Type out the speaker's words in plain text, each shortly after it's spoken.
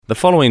The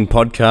following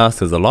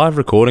podcast is a live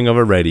recording of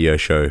a radio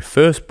show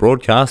first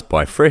broadcast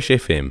by Fresh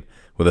FM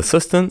with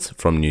assistance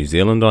from New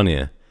Zealand On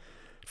Air.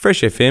 Fresh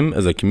FM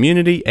is a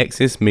community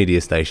access media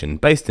station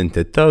based in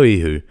Te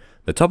Tauihu,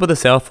 the top of the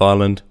South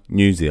Island,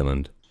 New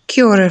Zealand.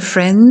 Kia ora,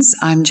 friends.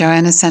 I'm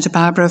Joanna Santa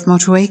Barbara of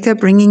Motueka,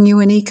 bringing you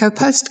an eco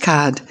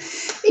postcard.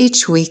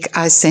 Each week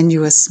I send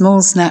you a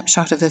small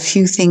snapshot of a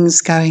few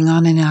things going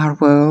on in our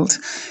world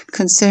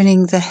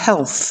concerning the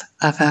health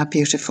of our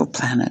beautiful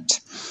planet.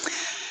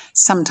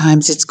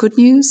 Sometimes it's good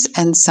news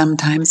and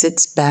sometimes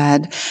it's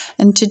bad.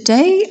 And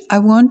today I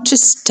want to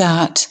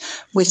start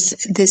with,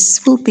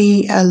 this will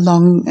be a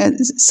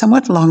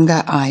somewhat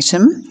longer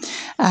item,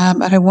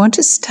 but I want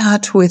to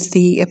start with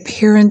the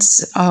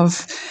appearance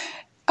of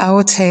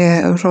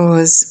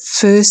Aotearoa's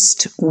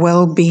first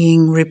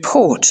well-being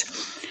report.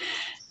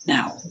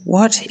 Now,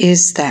 what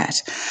is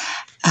that?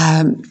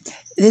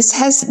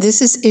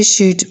 This is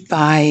issued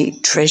by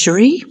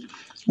Treasury,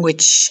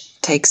 which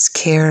takes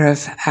care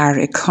of our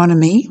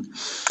economy,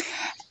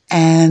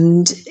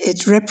 and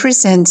it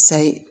represents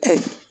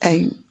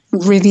a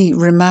really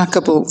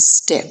remarkable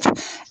step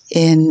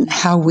in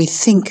how we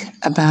think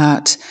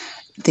about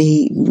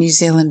the New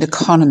Zealand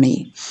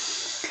economy.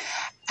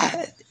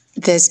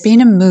 There's been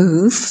a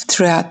move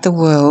throughout the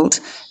world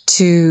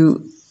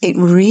to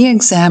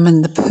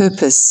re-examine the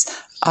purpose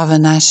of a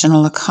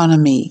national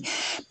economy,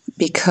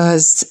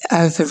 because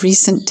over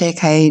recent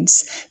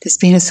decades there's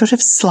been a sort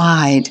of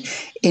slide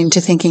into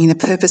thinking the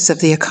purpose of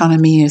the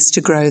economy is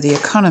to grow the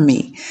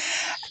economy,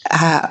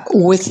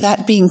 with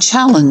that being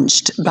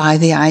challenged by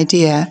the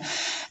idea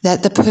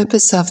that the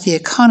purpose of the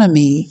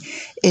economy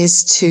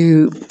is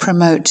to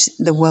promote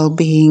the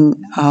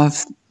well-being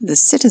of the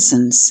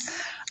citizens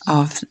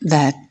of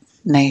that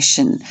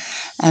nation.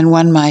 And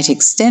one might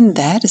extend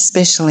that,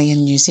 especially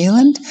in New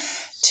Zealand,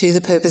 to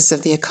the purpose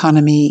of the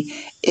economy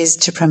is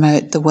to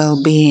promote the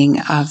well-being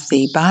of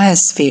the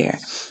biosphere,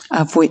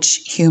 of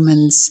which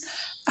humans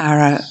are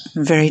a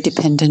very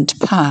dependent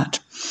part.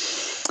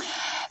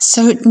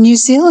 So New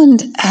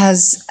Zealand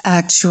has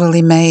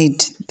actually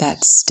made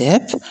that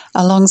step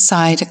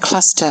alongside a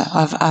cluster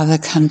of other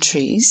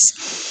countries,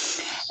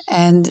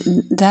 and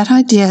that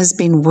idea has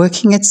been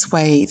working its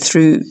way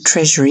through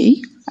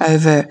Treasury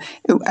over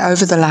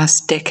the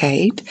last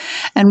decade.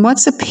 And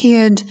what's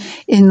appeared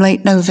in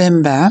late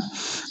November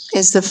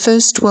is the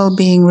first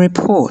wellbeing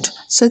report.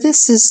 So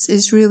this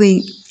is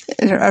really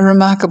a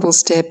remarkable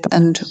step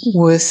and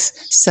worth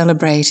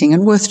celebrating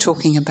and worth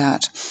talking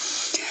about.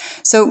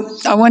 So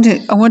I want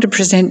to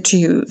present to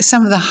you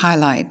some of the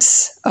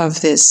highlights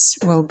of this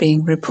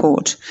wellbeing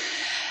report.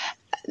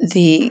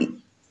 The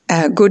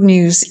good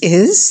news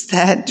is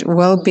that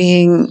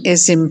wellbeing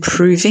is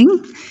improving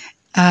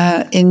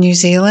in New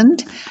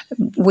Zealand,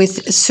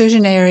 with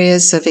certain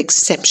areas of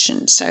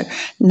exception. So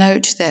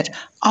note that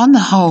on the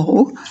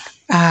whole,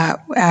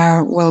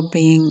 our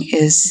well-being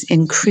is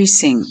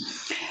increasing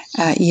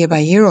year by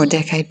year or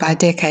decade by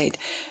decade.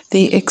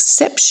 The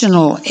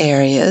exceptional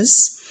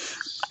areas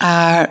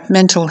are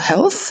mental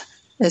health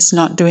is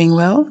not doing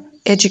well,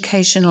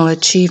 educational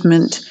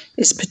achievement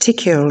is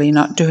particularly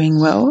not doing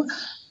well,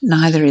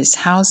 neither is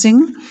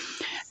housing,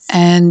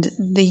 and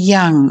the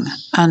young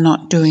are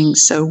not doing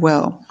so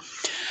well.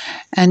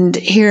 And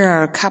here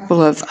are a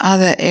couple of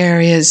other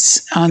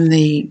areas on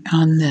the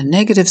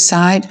negative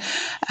side.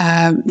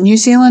 New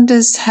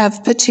Zealanders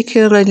have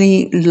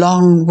particularly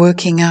long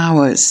working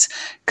hours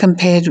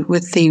compared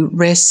with the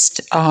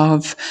rest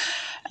of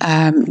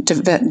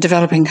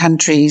developing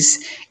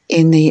countries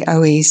in the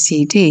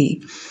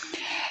OECD.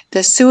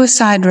 The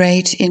suicide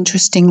rate,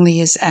 interestingly,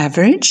 is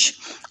average,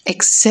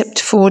 except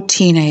for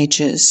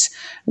teenagers,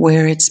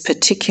 where it's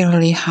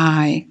particularly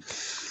high.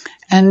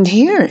 And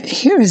here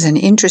is an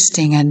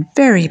interesting and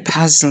very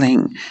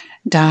puzzling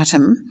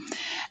datum.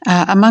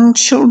 Among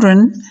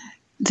children,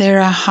 there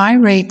are high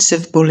rates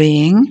of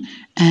bullying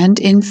and,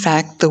 in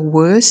fact, the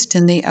worst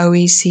in the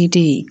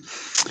OECD.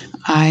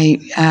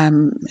 I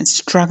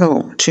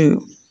struggle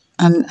to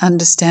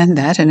understand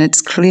that, and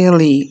it's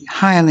clearly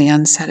highly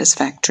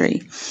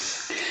unsatisfactory.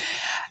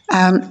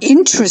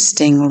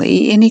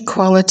 Interestingly,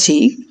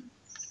 inequality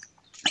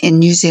in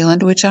New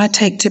Zealand, which I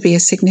take to be a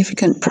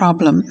significant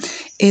problem,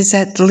 is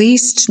at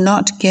least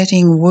not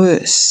getting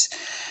worse.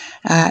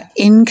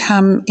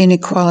 Income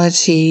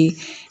inequality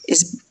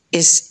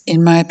is,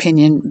 in my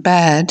opinion,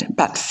 bad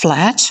but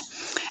flat,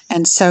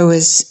 and so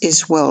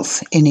is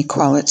wealth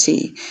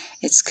inequality.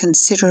 It's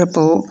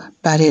considerable,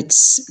 but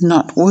it's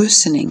not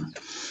worsening.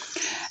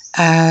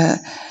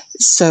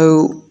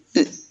 So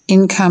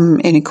income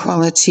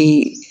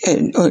inequality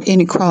or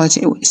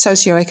inequality,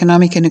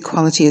 socioeconomic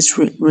inequality is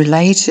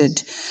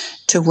related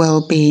to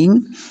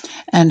well-being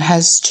and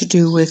has to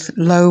do with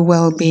low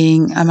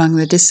well-being among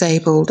the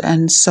disabled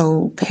and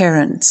sole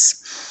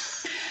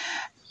parents.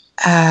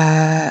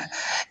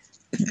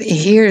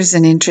 Here's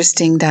an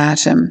interesting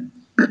datum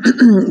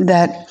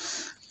that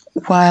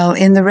while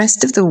in the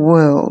rest of the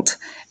world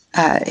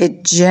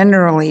it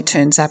generally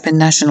turns up in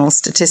national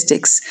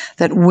statistics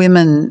that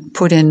women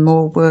put in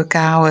more work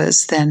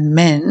hours than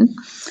men,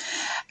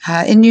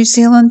 In New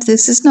Zealand,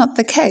 this is not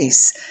the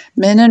case.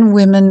 Men and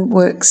women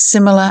work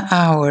similar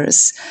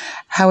hours.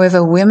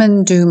 However,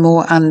 women do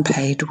more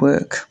unpaid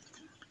work.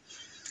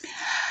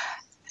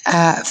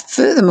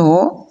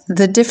 Furthermore,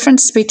 the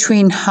difference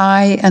between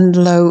high and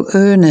low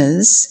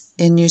earners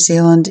in New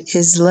Zealand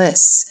is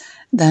less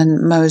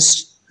than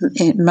most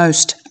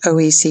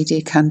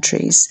OECD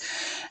countries,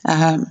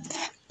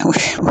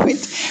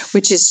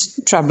 which is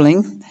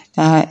troubling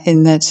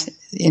in that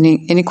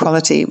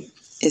inequality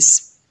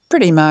is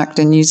pretty marked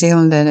in New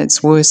Zealand and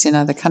it's worse in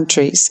other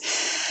countries.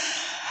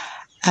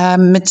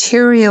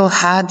 Material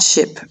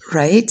hardship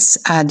rates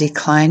are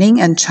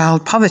declining and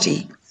child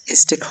poverty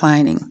is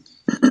declining.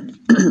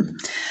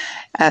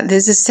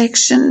 There's a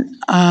section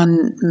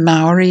on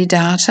Maori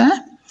data,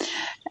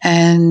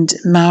 and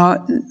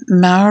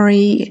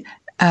Maori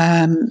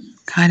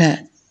kind of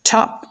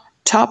top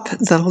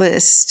the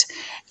list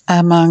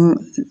among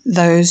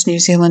those New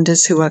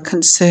Zealanders who are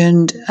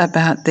concerned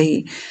about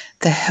the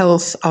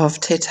health of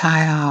Te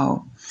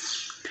Taiao.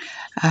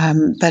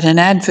 But an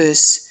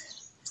adverse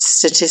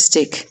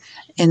statistic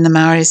in the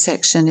Maori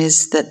section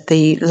is that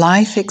the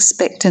life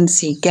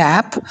expectancy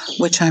gap,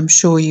 which I'm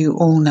sure you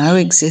all know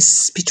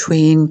exists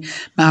between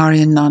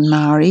Maori and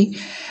non-Maori,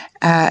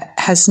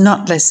 has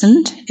not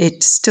lessened.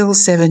 It's still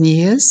 7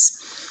 years.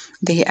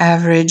 The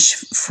average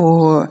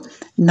for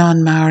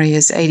non-Maori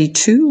is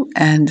 82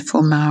 and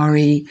for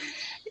Maori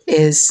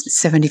is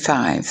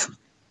 75.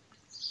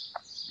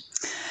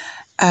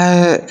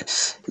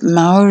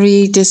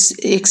 Maori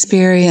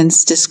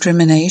experience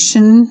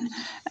discrimination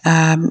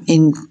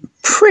in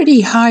pretty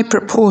high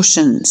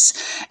proportions,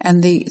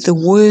 and the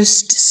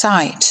worst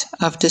site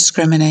of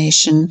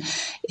discrimination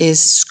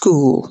is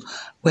school,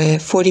 where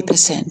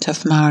 40%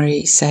 of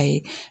Maori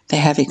say they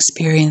have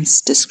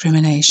experienced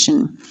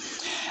discrimination.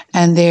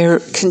 And there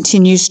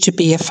continues to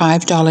be a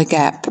 $5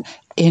 gap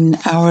in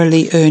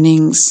hourly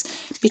earnings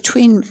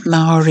between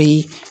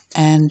Maori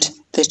and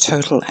the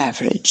total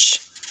average.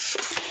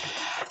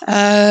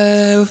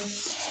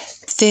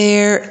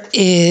 There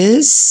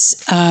is,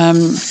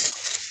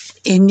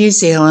 in New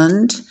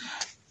Zealand,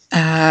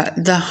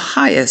 the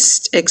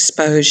highest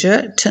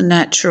exposure to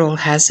natural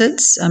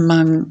hazards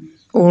among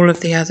all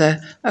of the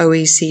other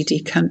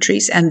OECD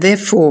countries, and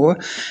therefore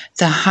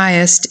the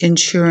highest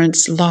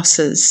insurance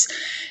losses.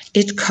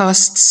 It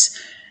costs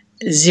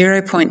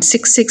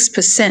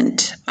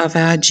 0.66% of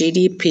our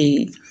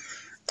GDP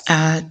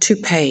to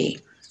pay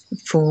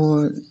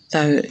for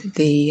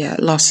the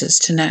losses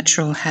to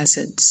natural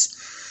hazards.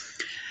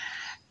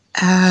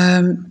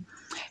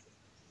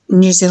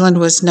 New Zealand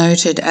was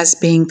noted as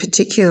being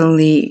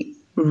particularly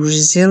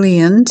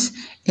resilient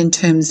in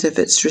terms of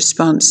its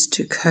response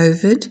to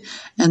COVID,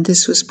 and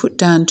this was put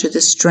down to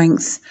the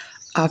strength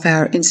of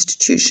our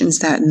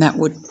institutions, and that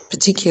would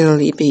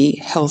particularly be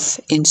health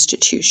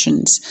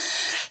institutions.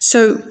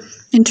 So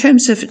in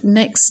terms of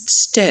next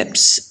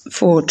steps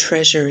for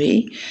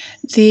Treasury,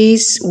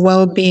 these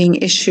well-being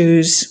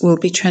issues will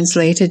be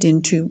translated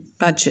into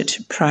budget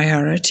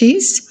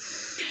priorities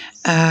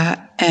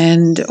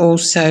and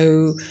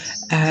also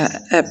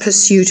a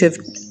pursuit of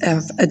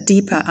a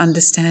deeper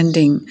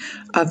understanding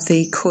of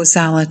the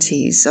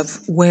causalities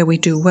of where we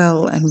do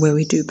well and where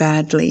we do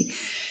badly.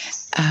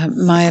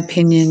 My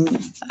opinion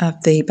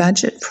of the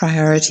budget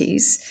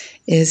priorities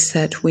is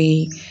that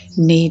we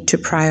need to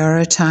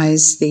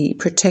prioritize the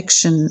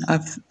protection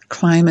of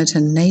climate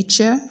and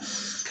nature,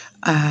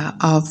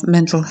 of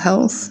mental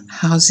health,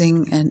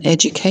 housing, and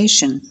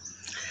education.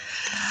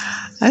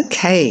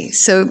 Okay,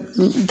 so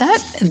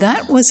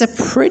that was a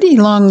pretty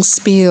long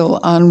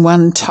spiel on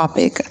one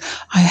topic.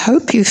 I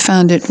hope you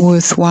found it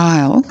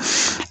worthwhile.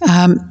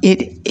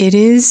 It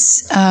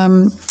is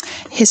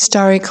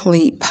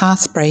historically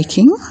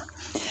path-breaking,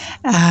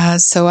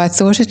 so I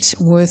thought it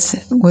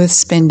worth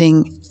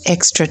spending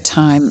extra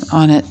time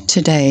on it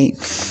today.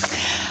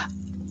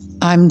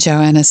 I'm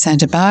Joanna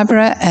Santa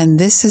Barbara, and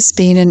this has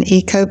been an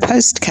Eco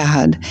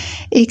Postcard.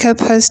 Eco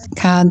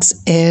Postcards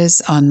airs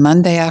on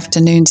Monday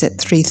afternoons at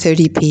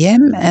 3:30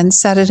 p.m. and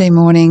Saturday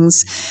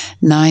mornings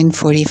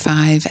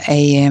 9:45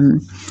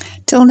 a.m.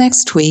 Till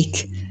next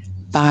week,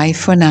 bye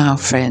for now,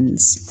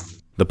 friends.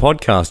 The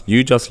podcast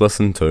you just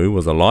listened to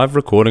was a live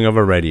recording of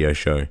a radio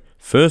show,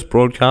 first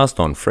broadcast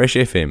on Fresh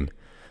FM,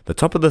 the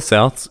top of the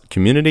South's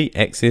community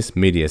access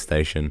media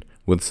station,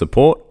 with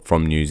support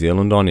from New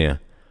Zealand On Air.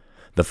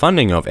 The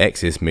funding of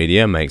Access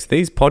Media makes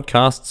these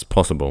podcasts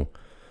possible.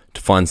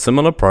 To find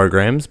similar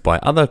programs by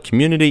other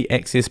community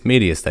access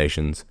media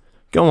stations,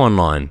 go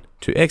online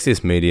to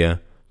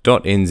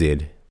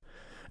accessmedia.nz.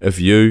 If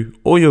you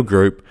or your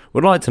group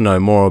would like to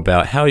know more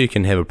about how you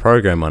can have a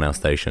program on our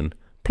station,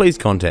 please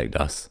contact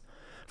us.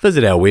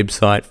 Visit our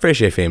website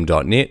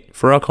freshfm.net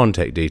for our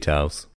contact details.